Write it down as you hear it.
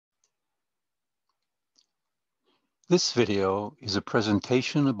This video is a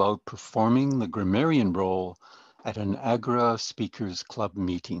presentation about performing the grammarian role at an Agora Speakers Club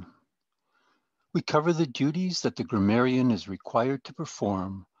meeting. We cover the duties that the grammarian is required to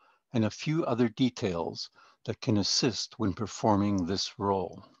perform and a few other details that can assist when performing this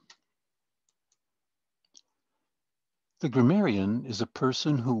role. The grammarian is a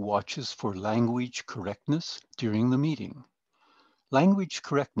person who watches for language correctness during the meeting. Language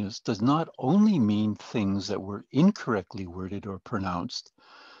correctness does not only mean things that were incorrectly worded or pronounced,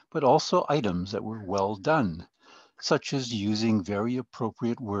 but also items that were well done, such as using very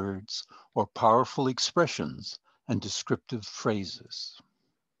appropriate words or powerful expressions and descriptive phrases.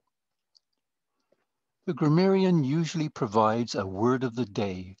 The grammarian usually provides a word of the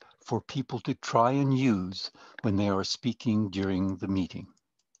day for people to try and use when they are speaking during the meeting.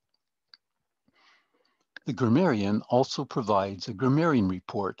 The grammarian also provides a grammarian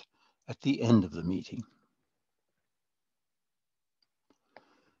report at the end of the meeting.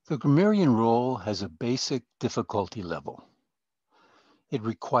 The grammarian role has a basic difficulty level. It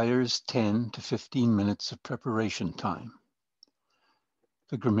requires 10 to 15 minutes of preparation time.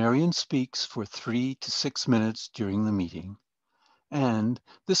 The grammarian speaks for 3 to 6 minutes during the meeting, and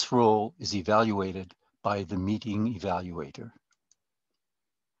this role is evaluated by the meeting evaluator.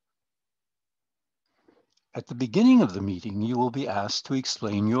 At the beginning of the meeting, you will be asked to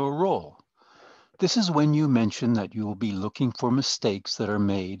explain your role. This is when you mention that you will be looking for mistakes that are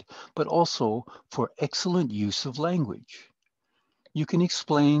made, but also for excellent use of language. You can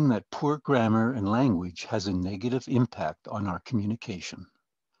explain that poor grammar and language has a negative impact on our communication.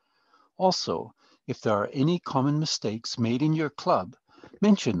 Also, if there are any common mistakes made in your club,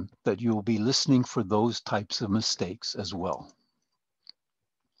 mention that you will be listening for those types of mistakes as well.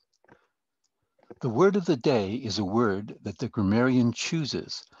 The word of the day is a word that the grammarian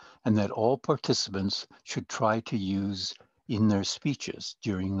chooses and that all participants should try to use in their speeches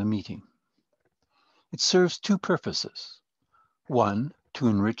during the meeting. It serves two purposes. One, to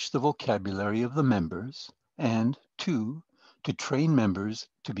enrich the vocabulary of the members, and two, to train members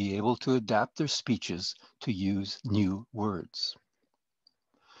to be able to adapt their speeches to use new words.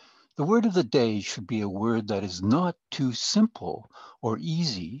 The word of the day should be a word that is not too simple or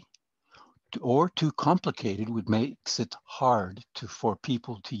easy or too complicated, which makes it hard for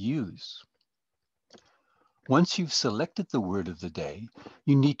people to use. Once you've selected the word of the day,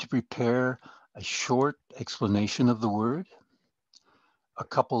 you need to prepare a short explanation of the word, a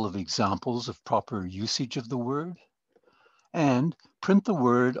couple of examples of proper usage of the word, and print the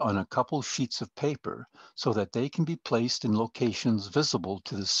word on a couple sheets of paper so that they can be placed in locations visible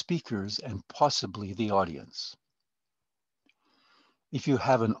to the speakers and possibly the audience. If you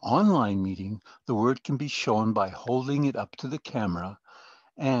have an online meeting, the word can be shown by holding it up to the camera,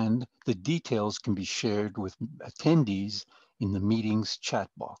 and the details can be shared with attendees in the meeting's chat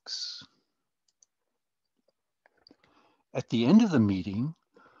box. At the end of the meeting,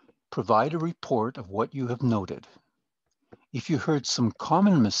 provide a report of what you have noted. If you heard some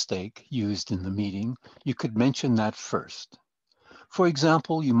common mistake used in the meeting, you could mention that first. For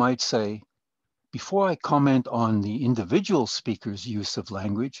example, you might say, "Before I comment on the individual speaker's use of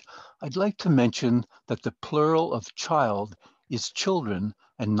language, I'd like to mention that the plural of child is children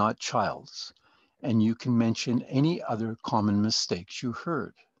and not childs," and you can mention any other common mistakes you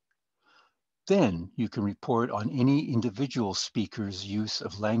heard. Then you can report on any individual speaker's use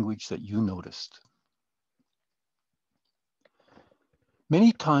of language that you noticed.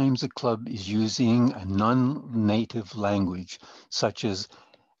 Many times a club is using a non-native language, such as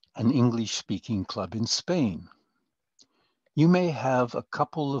an English-speaking club in Spain. You may have a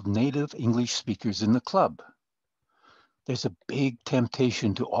couple of native English speakers in the club. There's a big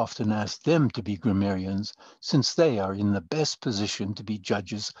temptation to often ask them to be grammarians, since they are in the best position to be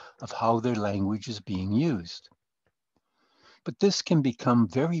judges of how their language is being used. But this can become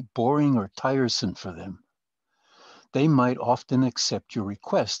very boring or tiresome for them. They might often accept your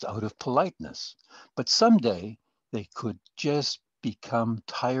request out of politeness, but someday they could just become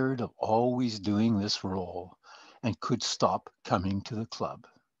tired of always doing this role and could stop coming to the club.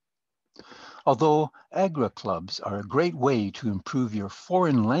 Although Agora clubs are a great way to improve your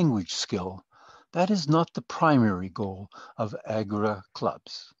foreign language skill, that is not the primary goal of Agora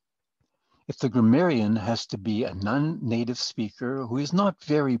clubs. If the grammarian has to be a non-native speaker who is not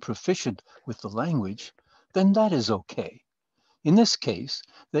very proficient with the language, then that is okay. In this case,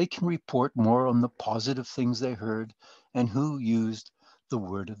 they can report more on the positive things they heard and who used the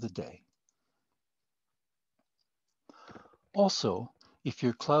word of the day. Also, if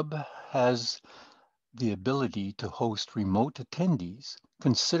your club has the ability to host remote attendees,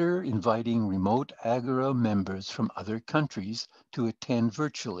 consider inviting remote Agora members from other countries to attend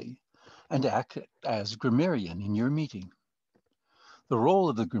virtually and act as grammarian in your meeting. The role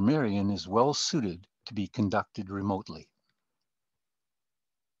of the grammarian is well suited to be conducted remotely.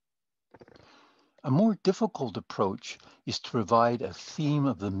 A more difficult approach is to provide a theme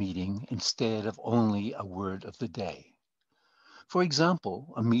of the meeting instead of only a word of the day. For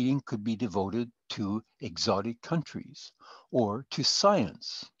example, a meeting could be devoted to exotic countries, or to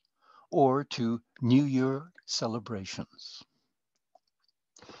science, or to New Year celebrations.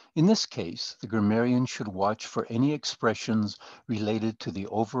 In this case, the grammarian should watch for any expressions related to the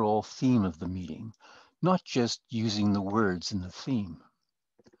overall theme of the meeting, not just using the words in the theme.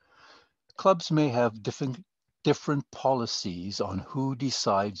 Clubs may have different policies on who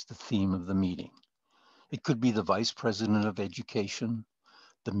decides the theme of the meeting. It could be the Vice President of Education,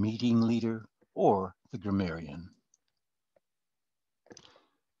 the meeting leader, or the grammarian.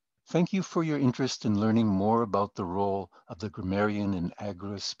 Thank you for your interest in learning more about the role of the grammarian in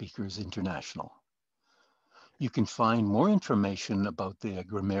Agora Speakers International. You can find more information about the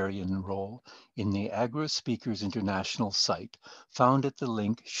grammarian role in the Agora Speakers International site found at the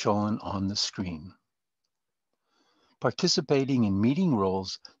link shown on the screen. Participating in meeting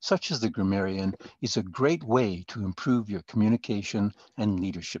roles such as the grammarian is a great way to improve your communication and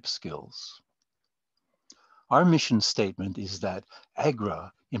leadership skills. Our mission statement is that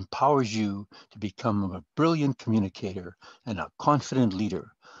Agora empowers you to become a brilliant communicator and a confident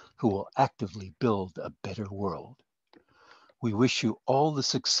leader who will actively build a better world. We wish you all the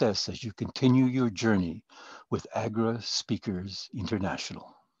success as you continue your journey with Agora Speakers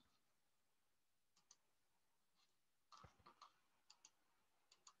International.